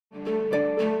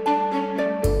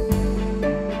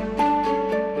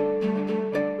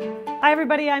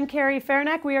everybody, I'm Carrie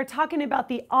Ferenac. We are talking about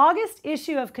the August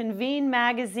issue of Convene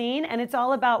magazine, and it's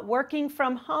all about working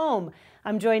from home.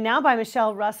 I'm joined now by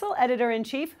Michelle Russell,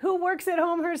 editor-in-chief, who works at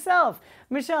home herself.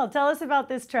 Michelle, tell us about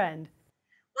this trend.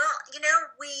 Well,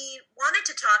 we wanted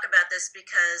to talk about this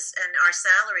because in our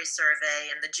salary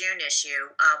survey in the June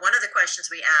issue, one of the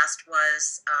questions we asked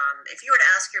was, if you were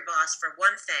to ask your boss for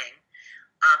one thing,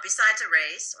 besides a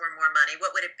raise or more money,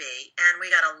 what would it be? And we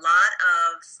got a lot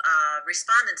of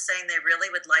respondents saying they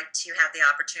really would like to have the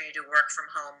opportunity to work from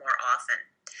home more often.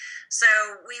 So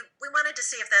we wanted to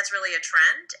see if that's really a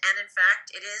trend, and in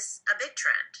fact, it is a big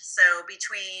trend. So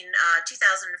between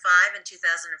 2005 and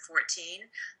 2014,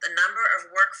 the number of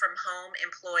work from home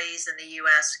employees in the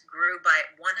U.S. grew by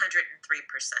 103%.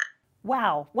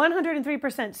 Wow,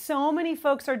 103%. So many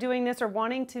folks are doing this or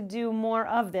wanting to do more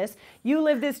of this. You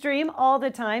live this dream all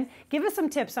the time. Give us some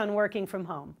tips on working from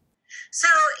home. So,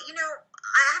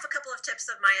 I have a couple of tips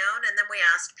of my own, and then we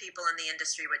asked people in the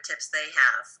industry what tips they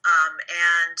have.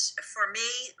 And for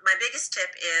me, my biggest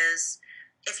tip is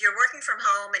if you're working from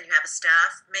home and you have a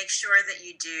staff, make sure that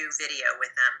you do video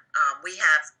with them. We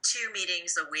have 2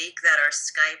 meetings a week that are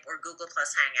Skype or Google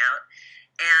Plus Hangout.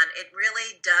 And it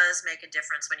really does make a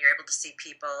difference when you're able to see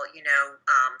people,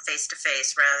 face to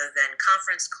face rather than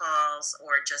conference calls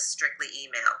or just strictly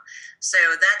email. So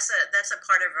that's a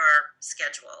part of our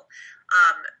schedule.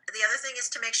 The other thing is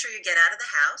to make sure you get out of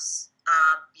the house.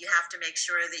 You have to make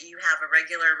sure that you have a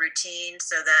regular routine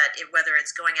so that whether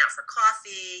it's going out for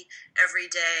coffee every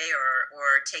day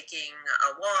or taking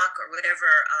a walk or whatever,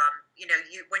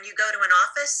 when you go to an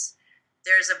office,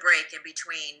 there's a break in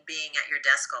between being at your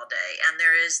desk all day. And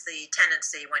there is the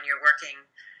tendency when you're working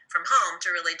from home to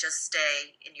really just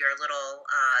stay in your little,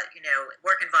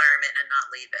 work environment and not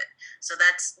leave it. So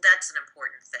that's an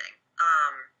important thing.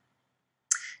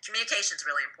 Communication is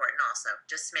really important also.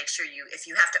 Just make sure if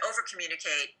you have to over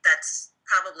communicate, that's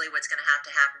probably what's going to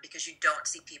happen because you don't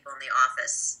see people in the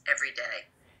office every day.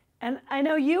 And I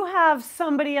know you have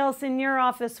somebody else in your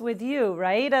office with you,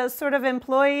 right? A sort of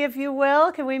employee, if you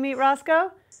will. Can we meet Roscoe?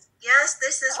 Yes,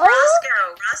 this is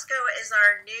Roscoe. Roscoe is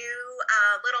our new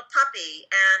little puppy,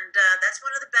 and that's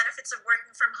one of the benefits of working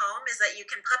from home is that you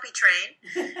can puppy train.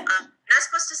 You're not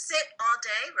supposed to sit all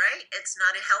day, right? It's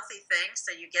not a healthy thing, so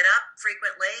you get up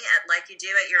frequently like you do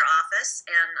at your office,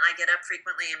 and I get up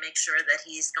frequently and make sure that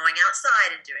he's going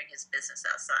outside and doing his business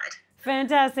outside.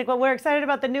 Fantastic. Well, we're excited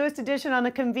about the newest edition on the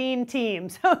Convene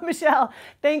team. So, Michelle,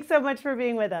 thanks so much for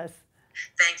being with us.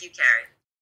 Thank you, Carrie.